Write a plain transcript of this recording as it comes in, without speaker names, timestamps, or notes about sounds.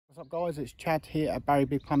What's up guys, it's Chad here at Barry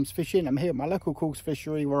Big Plums Fishing. I'm here at my local course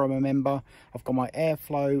fishery where I'm a member. I've got my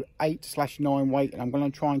Airflow 8/9 weight and I'm going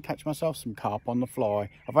to try and catch myself some carp on the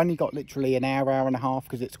fly. I've only got literally an hour and a half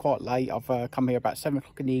because it's quite late. I've come here about 7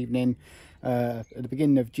 o'clock in the evening at the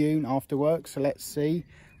beginning of June after work. So let's see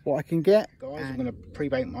what I can get. Guys, I'm going to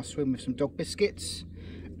pre-bait my swim with some dog biscuits.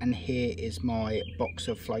 And here is my box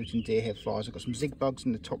of floating deer head flies. I've got some zig bugs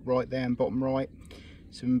in the top right there and bottom right.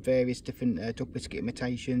 Some various different dog biscuit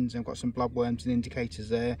imitations. I've got some bloodworms and indicators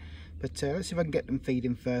there, but let's see if I can get them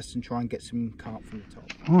feeding first and try and get some carp from the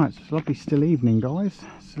top. Alright, it's a lovely still evening guys,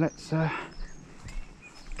 so let's go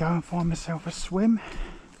and find myself a swim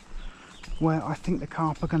where I think the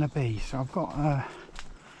carp are going to be. So I've got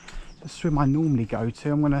the swim I normally go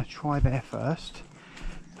to. I'm going to try there first.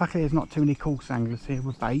 Luckily there's not too many coarse anglers here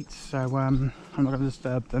with baits, so I'm not going to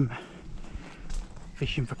disturb them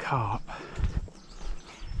fishing for carp.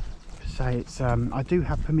 So it's I do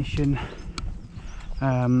have permission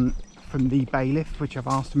from the bailiff, which I've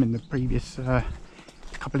asked them in the previous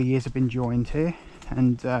couple of years I've been joined here,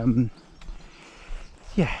 and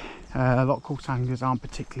yeah, a lot of coarse anglers aren't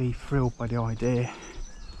particularly thrilled by the idea,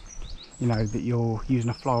 you know, that you're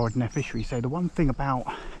using a fly rod in their fishery. So the one thing about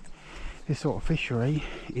this sort of fishery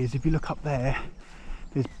is if you look up there,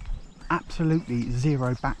 there's absolutely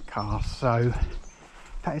zero back cast, so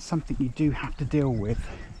that is something you do have to deal with,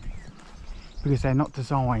 because they're not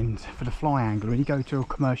designed for the fly angler. When you go to a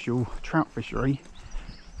commercial trout fishery,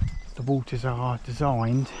 the waters are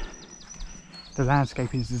designed, the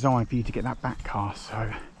landscape is designed for you to get that back cast.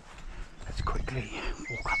 So let's quickly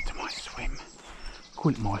walk up to my swim.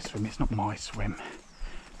 Call it my swim, it's not my swim,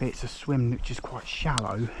 but it's a swim which is quite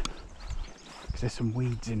shallow because there's some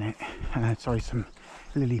weeds in it, sorry, some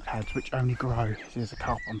lily pads which only grow. So there's a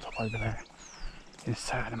carp on top over there in a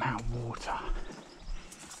certain amount of water.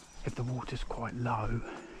 If the water's quite low,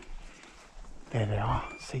 there they are.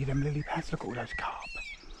 See them lily pads? Look at all those carp.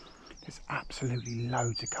 There's absolutely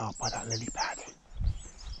loads of carp by that lily pad.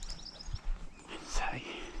 So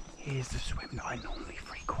here's the swim that I normally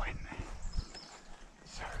frequent.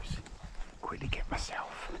 So quickly get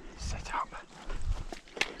myself set up.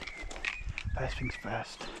 First things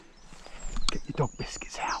first, get your dog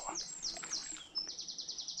biscuits out.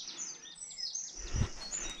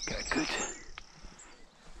 Get a good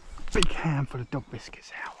big handful of dog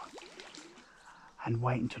biscuits out and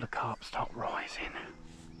wait until the carp start rising.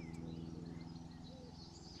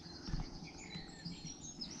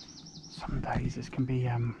 Some days this can be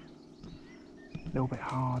a little bit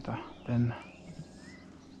harder than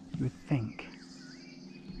you would think.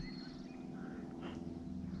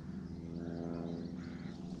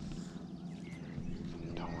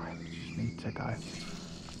 Sometimes you just need to go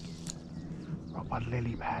right by the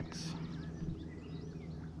lily pads.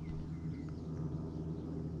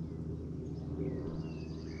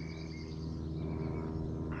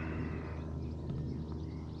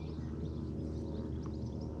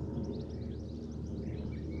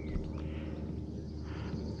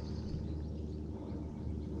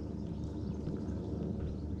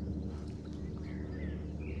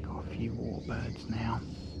 Few warbirds now.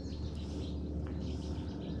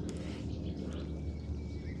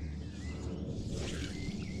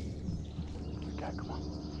 Okay, come on.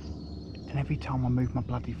 And every time I move my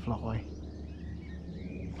bloody fly,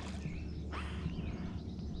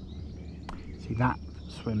 see, that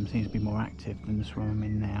swim seems to be more active than the swim I'm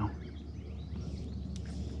in now.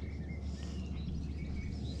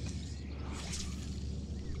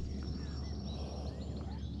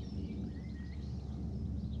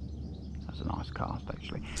 A nice cast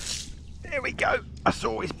actually. There we go. I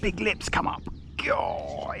saw his big lips come up.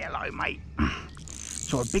 Oh, hello mate.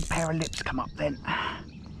 Saw a big pair of lips come up then.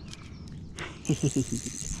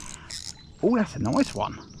 Oh, that's a nice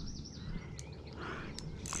one.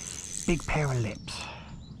 Big pair of lips.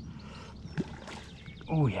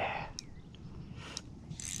 Oh yeah.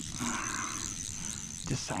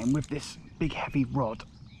 Just saying, with this big heavy rod.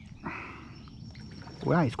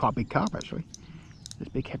 Well, it's quite a big carp actually. This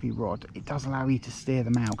big heavy rod, it does allow you to steer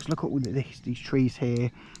them out, because look at all these trees here,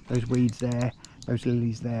 those weeds there, those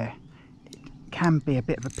lilies there. It can be a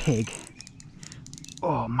bit of a pig,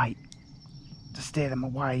 oh mate, to steer them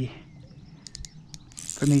away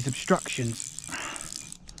from these obstructions.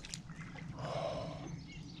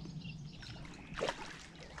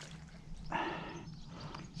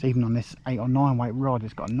 So even on this 8 or 9 weight rod,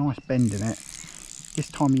 it's got a nice bend in it. This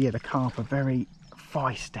time of year the carp are very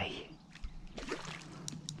feisty.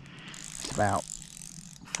 About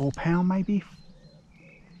 £4 maybe.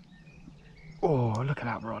 Oh, look at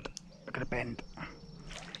that rod, look at the bend.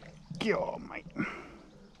 Oh mate,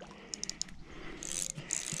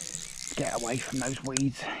 Get away from those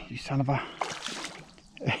weeds, you son of a...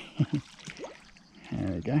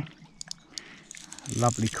 There we go.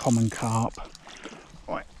 Lovely common carp.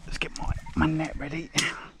 Right, let's get my net ready.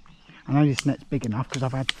 I know this net's big enough because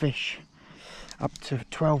I've had fish up to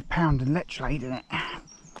 12 pound in lech laid in it.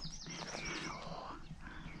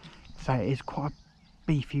 So it is quite a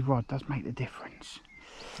beefy rod, does make the difference.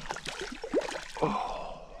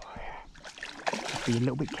 Oh, yeah. Have to be a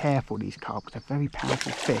little bit careful these carp because they're very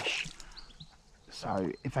powerful fish.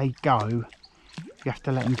 So if they go, you have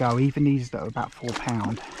to let them go. Even these that are about 4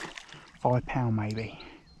 pound, 5 pound maybe.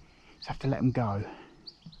 Just have to let them go.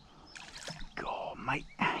 God, mate,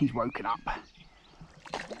 he's woken up.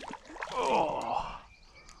 Oh.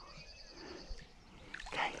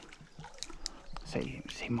 Okay.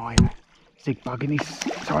 See my zig bug in his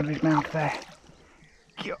side of his mouth there.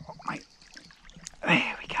 God, mate.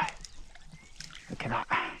 There we go. Look at that.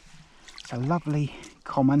 It's a lovely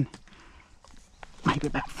common, maybe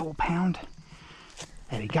about 4 pound.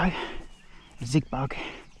 There we go. A zig bug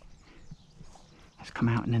has come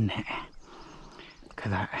out in the net. Look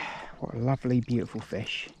at that. What a lovely, beautiful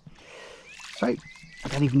fish. So I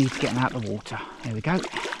don't even need to get him out of the water. There we go.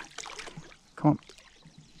 Come on.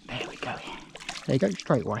 There we go. There you go,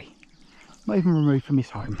 straight away. Not even removed from his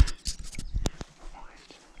home.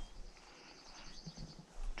 Right.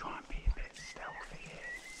 Try and be a bit stealthy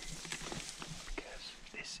here, because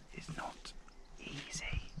this is not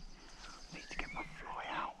easy. Need to get my fly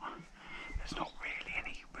out. There's not really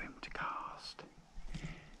any room to cast.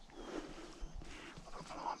 I'll put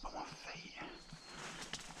my line by my feet.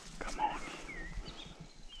 Come on,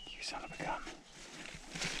 you son of a gun.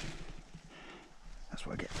 That's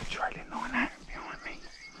what I get for trailing line out behind me.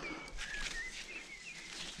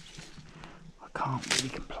 I can't really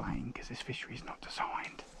complain because this fishery is not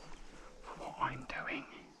designed for what I'm doing.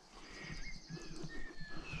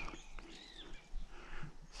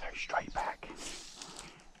 So straight back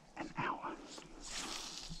and out.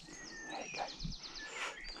 There you go.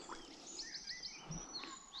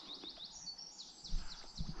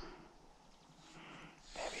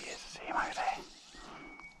 There he is, I see him over there.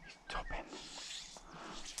 He's topping.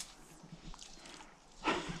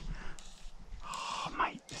 Oh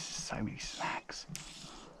mate, this is so many snacks.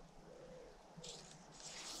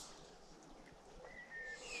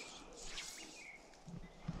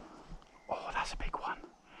 Oh, that's a big one.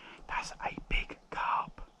 That's a big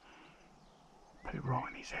carp. Put it right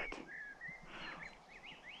on his head.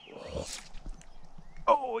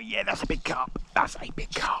 Oh yeah, that's a big carp. That's a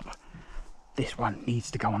big carp. This one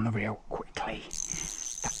needs to go on the reel quickly.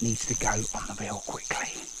 That needs to go on the reel quickly.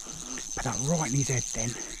 Put that right in his head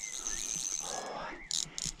then.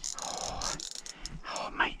 Oh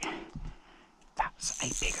mate, that's a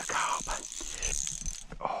bigger carp.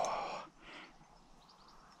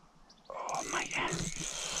 Oh mate.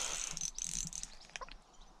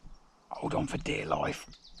 Hold on for dear life.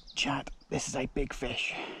 Chad, this is a big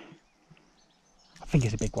fish. I think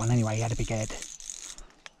it's a big one anyway, he had a big head.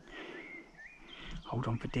 Hold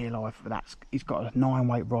on for dear life, but he's got a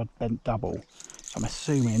 9-weight rod bent double. So I'm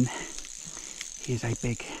assuming he is a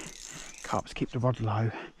big carp. So keep the rod low.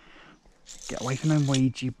 Get away from them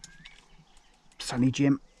weeds, you sonny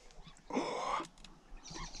Jim. Oh.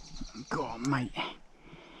 God, mate.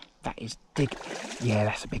 That is big. Yeah,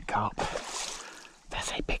 that's a big carp.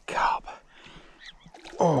 That's a big carp.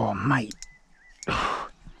 Oh, mate.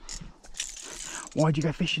 Why'd you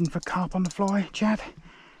go fishing for carp on the fly, Chad?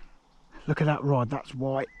 Look at that rod, that's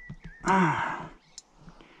white. Ah.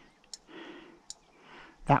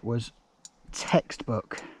 That was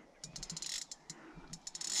textbook.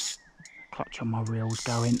 Clutch on my reels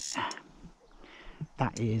going.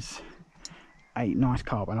 That is a nice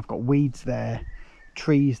carp, and I've got weeds there,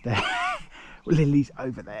 trees there, lilies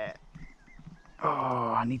over there.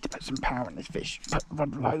 Oh, I need to put some power in this fish. Put the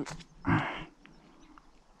rod low.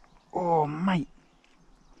 Oh, mate.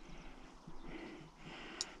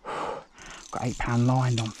 Got 8 pound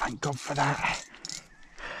line on, thank God for that.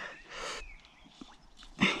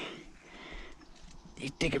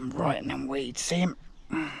 He's digging right in them weeds, see him?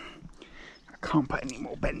 I can't put any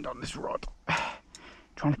more bend on this rod.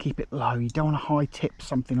 Trying to keep it low. You don't want to high tip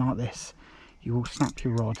something like this. You will snap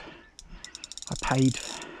your rod. I paid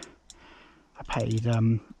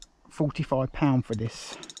 £45 for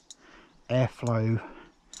this airflow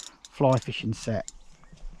fly fishing set.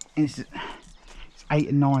 It's 8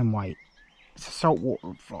 and 9 weight. It's a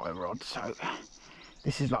saltwater fly rod, so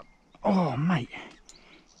this is like, oh mate,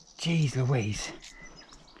 jeez Louise,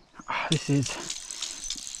 this is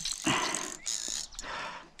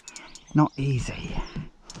not easy.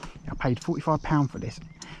 I paid £45 for this,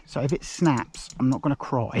 so if it snaps, I'm not going to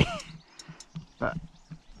cry. But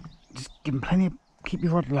just give them plenty of, keep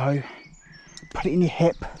your rod low, put it in your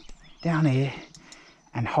hip down here,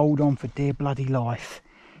 and hold on for dear bloody life.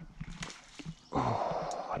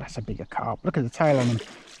 Oh, that's a bigger carp. Look at the tail on him.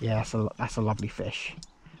 Yeah, that's a lovely fish.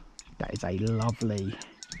 That is a lovely,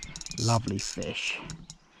 lovely fish.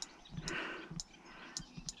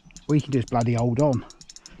 All you can do is bloody hold on.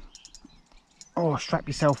 Oh, strap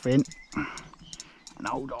yourself in and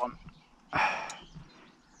hold on.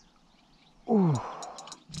 Oh,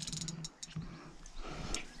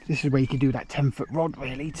 this is where you can do that 10-foot rod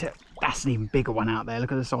really. That's an even bigger one out there.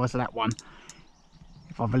 Look at the size of that one.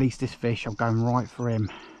 If I release this fish, I'm going right for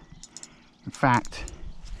him. In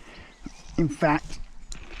fact,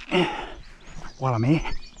 while I'm here,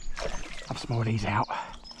 I've some more of these out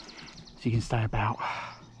so you can stay about.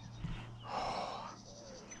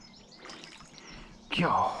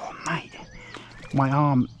 God, mate, my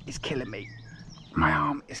arm is killing me. My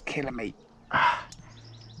arm is killing me.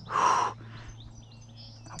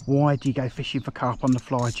 Why do you go fishing for carp on the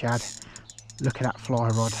fly, Chad? Look at that fly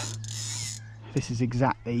rod. This is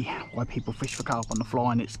exactly why people fish for carp on the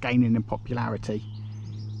fly, and it's gaining in popularity.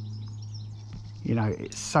 You know,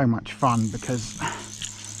 it's so much fun because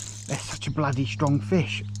they're such a bloody strong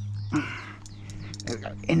fish. There we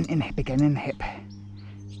go. In the hip again, in the hip.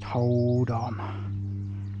 Just hold on.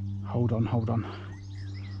 Hold on, hold on.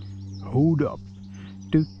 Hold up.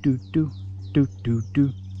 Do do do do do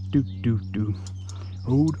do do do do.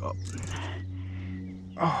 Hold up.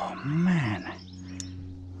 Oh man.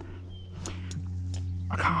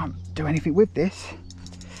 I can't do anything with this.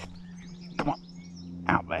 Come on.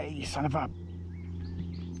 Out there, you son of a...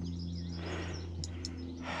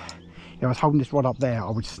 If I was holding this rod up there, I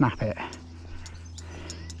would snap it.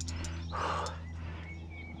 Oh,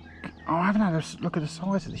 I haven't had a look at the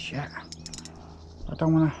size of this yet. I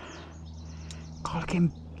don't want to... God, look at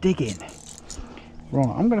him digging. Right,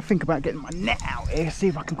 I'm going to think about getting my net out here, see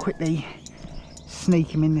if I can quickly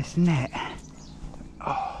sneak him in this net.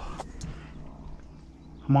 Oh,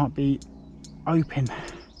 I might be open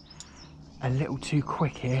a little too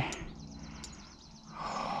quick here.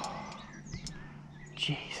 Oh,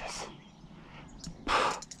 Jesus.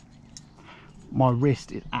 My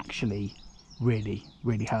wrist is actually really,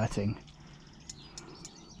 really hurting.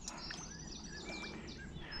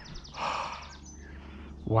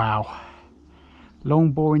 Wow.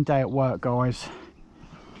 Long boring day at work, guys,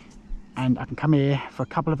 and I can come here for a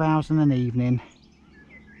couple of hours in an evening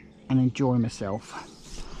and enjoy myself,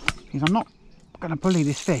 because I'm not going to bully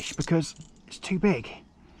this fish because it's too big.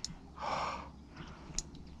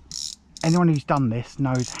 Anyone who's done this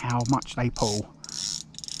knows how much they pull.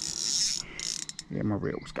 Yeah, my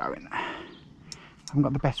reel's going. I haven't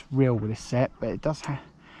got the best reel with this set, but it does have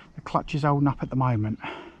the clutch is holding up at the moment.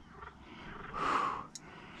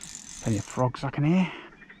 Plenty of frogs I can hear.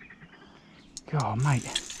 God, mate,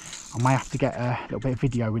 I may have to get a little bit of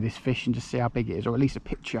video with this fish and just see how big it is, or at least a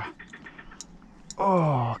picture.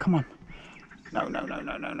 Oh, come on. No, no, no,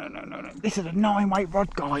 no, no, no, no, no, no. This is a 9-weight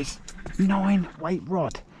rod, guys. 9-weight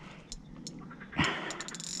rod.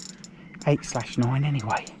 8/9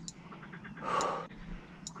 anyway.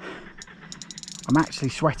 I'm actually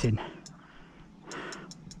sweating.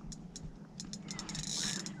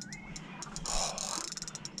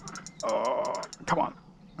 Oh, come on.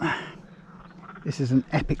 This is an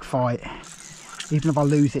epic fight. Even if I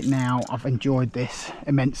lose it now, I've enjoyed this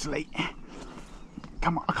immensely.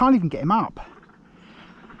 Come on, I can't even get him up.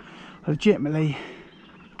 I legitimately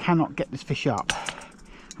cannot get this fish up.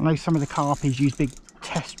 I know some of the carpies use big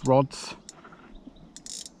test rods.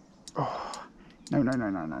 Oh, no, no, no,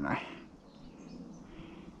 no, no, no.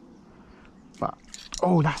 But,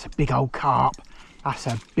 oh, that's a big old carp. That's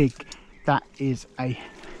a big, that is a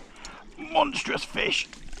monstrous fish.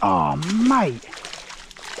 Oh, mate.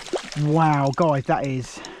 Wow, guys,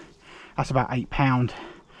 that's about 8 pound.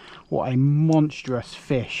 What a monstrous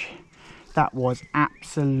fish. That was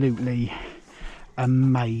absolutely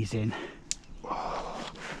amazing.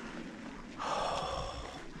 Oh,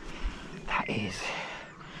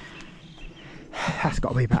 that's got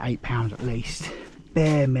to be about 8 pounds at least.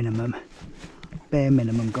 Bare minimum,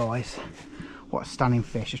 guys. What a stunning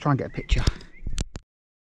fish. Let's try and get a picture.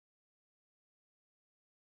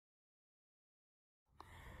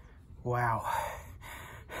 Wow,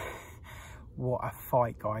 what a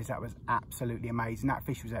fight, guys. That was absolutely amazing. That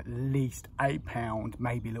fish was at least 8 pound,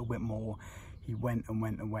 maybe a little bit more. He went and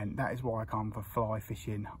went and went. That is why I come for fly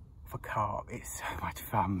fishing for carp. It's so much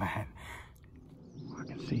fun, man. I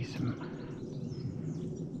can see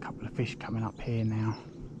couple of fish coming up here now.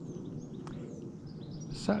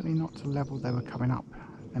 Certainly not to the level they were coming up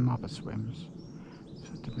them other swims. So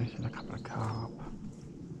Missing a couple of carp.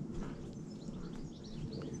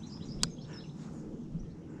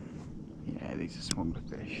 Yeah, these are smaller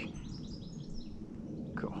fish.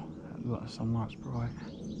 Cool. A lot of sunlight's bright.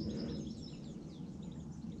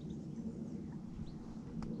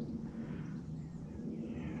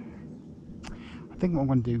 I think what I'm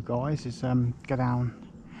going to do, guys, is go down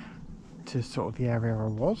to sort of the area I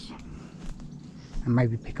was and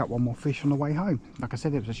maybe pick up one more fish on the way home. Like I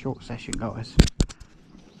said, it was a short session, guys.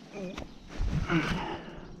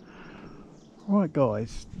 Right,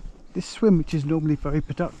 guys, this swim, which is normally very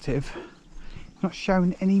productive, is not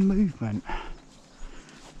showing any movement.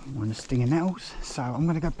 I want to sting nettles, so I'm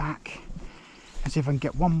going to go back and see if I can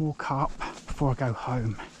get one more carp before I go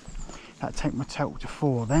home. That'll take my total to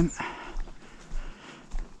 4 then.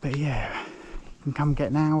 But yeah, you can come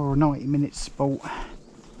get an hour or 90 minutes sport.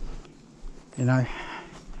 You know,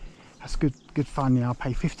 that's good fun. You know, I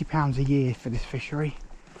pay £50 a year for this fishery.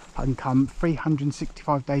 I can come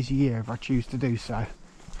 365 days a year if I choose to do so.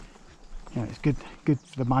 You know, it's good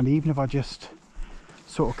for the money, even if I just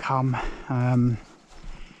sort of come,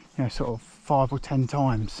 you know, sort of 5 or 10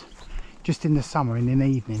 times. Just in the summer, in an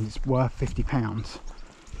evening, it's worth £50.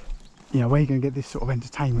 You know, where are you going to get this sort of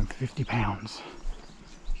entertainment for £50?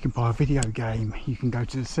 You can buy a video game, you can go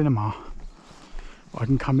to the cinema. I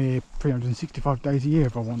can come here 365 days a year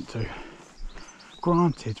if I want to.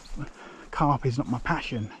 Granted, carp is not my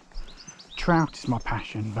passion. Trout is my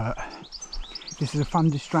passion, but this is a fun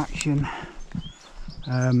distraction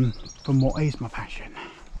from what is my passion.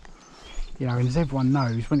 You know, and as everyone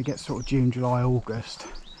knows, when it gets sort of June, July, August,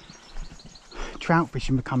 trout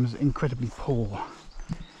fishing becomes incredibly poor,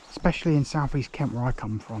 especially in southeast Kent where I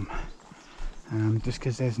come from. Just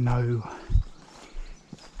because there's no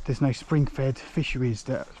spring-fed fisheries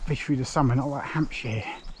that fish through the summer, not like Hampshire,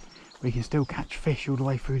 where you can still catch fish all the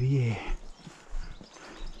way through the year.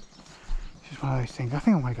 It's just one of those things. I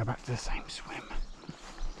think I want to go back to the same swim.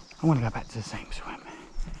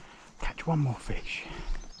 Catch one more fish.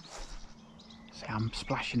 See, I'm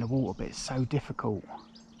splashing the water, but it's so difficult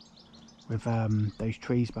with those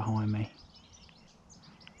trees behind me.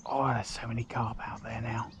 Oh, there's so many carp out there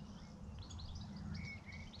now.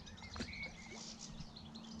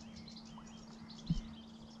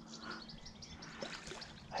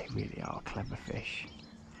 They really are clever fish.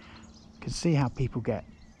 You can see how people get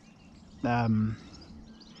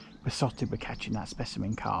besotted with catching that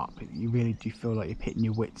specimen carp. You really do feel like you're pitting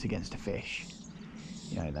your wits against a fish.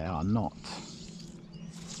 You know, they are not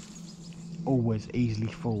always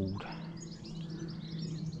easily fooled.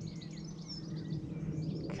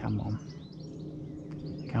 Come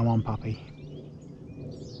on puppy.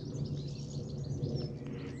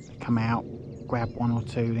 Come out, grab one or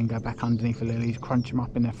two, then go back underneath the lilies, crunch them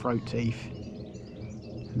up in their throat teeth,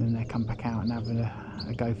 and then they come back out and have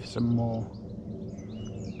a go for some more.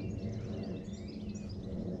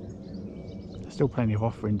 There's still plenty of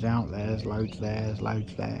offerings out there. There's loads there, there's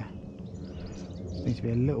loads there. Just need to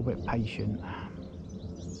be a little bit patient.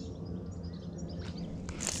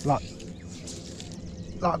 Like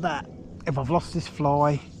that. If I've lost this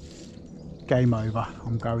fly, game over.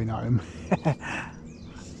 I'm going home. I've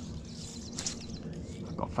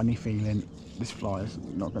got a funny feeling this fly is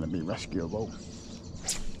not going to be rescuable.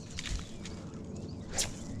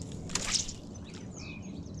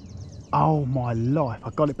 Oh my life,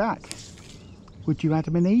 I got it back. Would you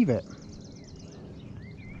Adam and Eve it?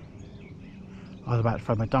 I was about to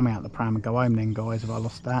throw my dummy out the pram and go home then, guys, if I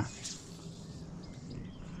lost that.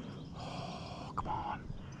 Oh, come on.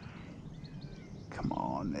 Come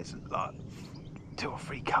on, there's like 2 or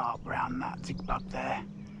 3 carp around that zig bug there.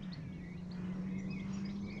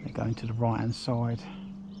 They're going to the right hand side.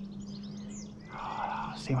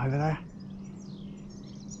 Oh, see them over there?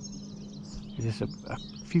 There's just a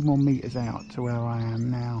few more metres out to where I am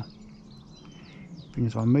now. The thing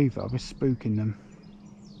is, if I move it, I'll be spooking them.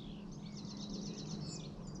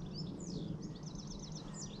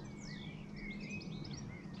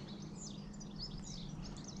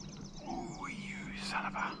 Oh, you son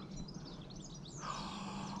of a...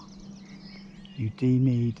 You do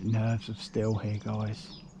need nerves of steel here,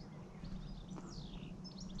 guys.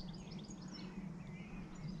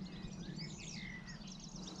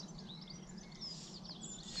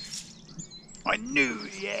 I knew,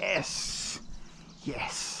 yes,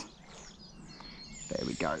 yes. There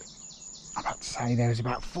we go. I'm about to say there was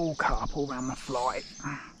about 4 carp all around my fly.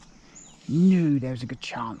 Knew there was a good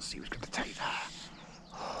chance he was going to take that.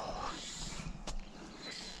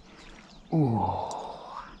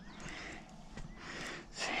 Oh.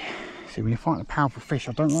 See, when you're fighting a powerful fish,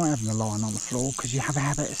 I don't like having the line on the floor because you have a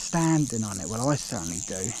habit of standing on it. Well, I certainly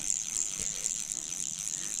do.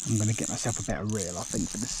 I'm going to get myself a better reel, I think,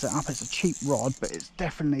 for the setup. It's a cheap rod, but it's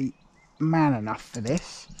definitely man enough for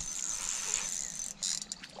this.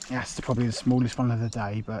 That's probably the smallest one of the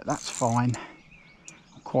day, but that's fine.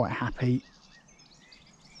 I'm quite happy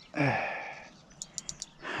to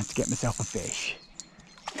get myself a fish.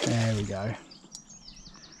 There we go.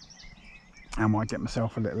 I might get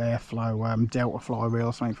myself a little airflow Delta fly reel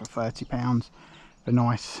or something for £30. A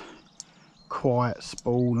nice quiet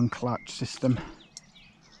spool and clutch system.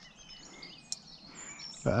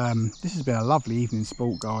 But this has been a lovely evening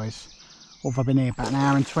sport, guys. What have I been here? About an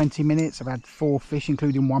hour and 20 minutes. I've had 4 fish,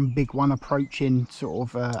 including one big one approaching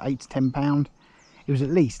sort of 8 to 10 pound. It was at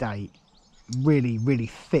least 8. Really, really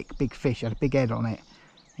thick, big fish. Had a big head on it.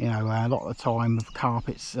 You know, a lot of the time with carp,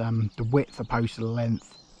 it's the width opposed to the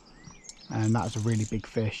length. And that was a really big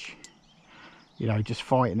fish. You know, just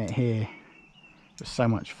fighting it here was so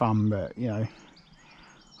much fun. But, you know,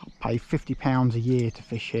 I'll pay £50 a year to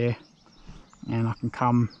fish here. And I can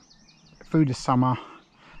come through the summer,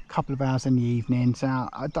 a couple of hours in the evening. So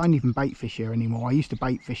I don't even bait fish here anymore. I used to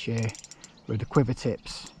bait fish here with the quiver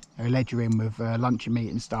tips, ledger in with luncheon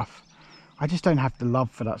meat and stuff. I just don't have the love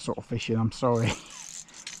for that sort of fishing, I'm sorry.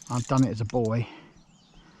 I've done it as a boy,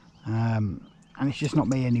 and it's just not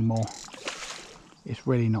me anymore. It's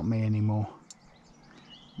really not me anymore.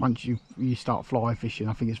 Once you start fly fishing,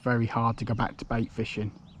 I think it's very hard to go back to bait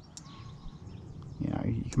fishing. You know,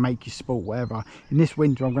 you can make your sport whatever. In this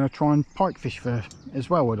winter, I'm going to try and pike fish as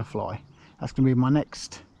well with a fly. That's going to be my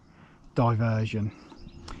next diversion.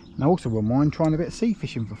 And I also wouldn't mind trying a bit of sea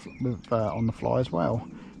fishing on the fly as well.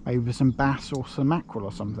 Maybe with some bass or some mackerel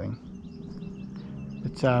or something.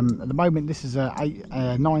 But at the moment, this is a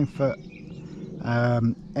 9-foot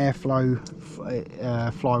airflow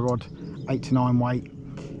fly rod, 8 to 9 weight,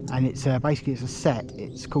 and it's basically it's a set.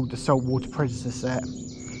 It's called the Saltwater Predator set.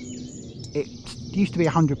 It used to be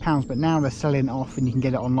 £100, but now they're selling it off, and you can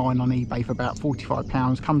get it online on eBay for about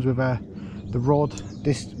 £45. Comes with the rod,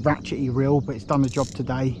 this ratchety reel, but it's done the job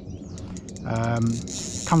today.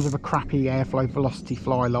 Comes with a crappy airflow velocity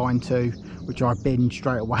fly line too, which I binned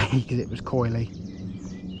straight away because it was coily.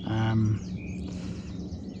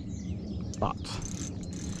 But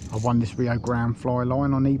I won this Rio Grande fly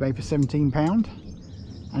line on eBay for £17,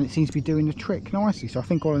 and it seems to be doing the trick nicely. So I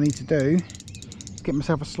think all I need to do is get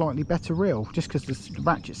myself a slightly better reel, just because the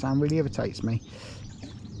ratchet sound really irritates me.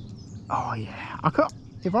 Oh yeah,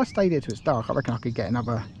 if I stayed here till it's dark, I reckon I could get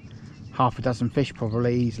another half a dozen fish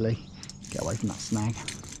probably easily. Get away from that snag.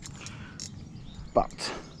 But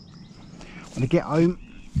when I get home,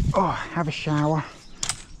 have a shower,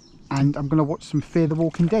 and I'm going to watch some Fear the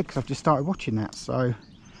Walking Dead, because I've just started watching that. So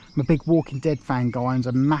I'm a big Walking Dead fan, guys.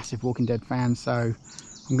 I'm a massive Walking Dead fan, so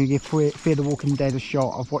I'm going to give Fear the Walking Dead a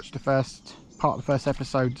shot. I've watched the first part of the first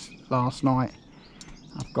episode last night.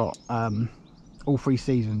 I've got all 3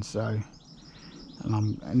 seasons, so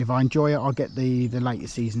and if I enjoy it, I'll get the later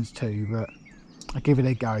seasons too, but I'll give it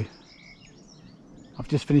a go. I've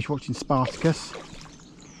just finished watching Spartacus.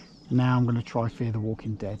 Now I'm going to try Fear the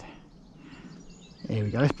Walking Dead. Here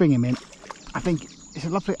we go, let's bring him in. I think it's a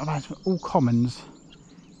lovely, I've had all commons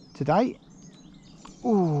today.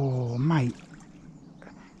 Oh mate,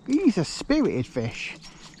 he's a spirited fish.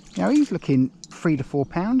 You know, he's looking £3 to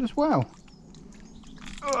 £4 as well.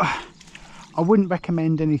 Ugh. I wouldn't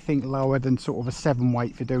recommend anything lower than sort of a 7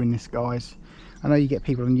 weight for doing this, guys. I know you get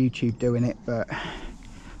people on YouTube doing it, but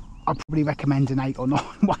I'd probably recommend an 8 or 9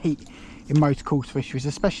 weight in most coarse fisheries,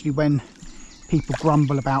 especially when people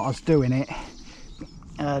grumble about us doing it.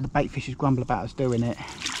 The bait fishers grumble about us doing it.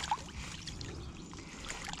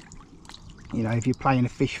 You know, if you're playing a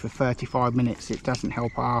fish for 35 minutes, it doesn't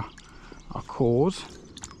help our cause.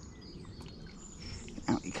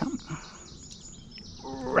 Out you come.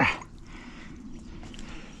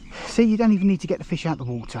 See, you don't even need to get the fish out of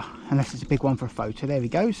the water unless it's a big one for a photo. There he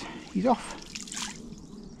goes, he's off.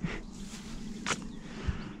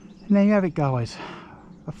 And there you have it, guys.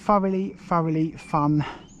 A thoroughly fun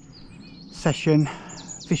session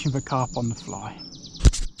fishing for carp on the fly.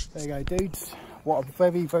 There you go, dudes. What a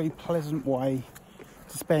very pleasant way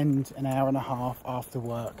to spend an hour and a half after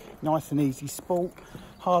work. Nice and easy sport,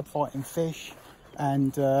 hard fighting fish,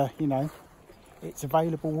 and you know, it's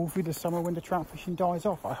available all through the summer when the trout fishing dies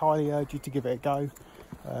off. I highly urge you to give it a go.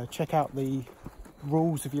 Check out the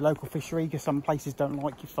rules of your local fishery, because some places don't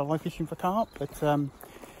like you fly fishing for carp, but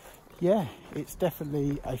yeah, it's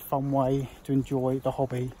definitely a fun way to enjoy the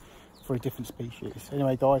hobby for a different species.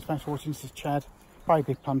 Anyway guys, thanks for watching. This is Chad, Very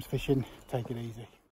Big Plums Fishing. Take it easy.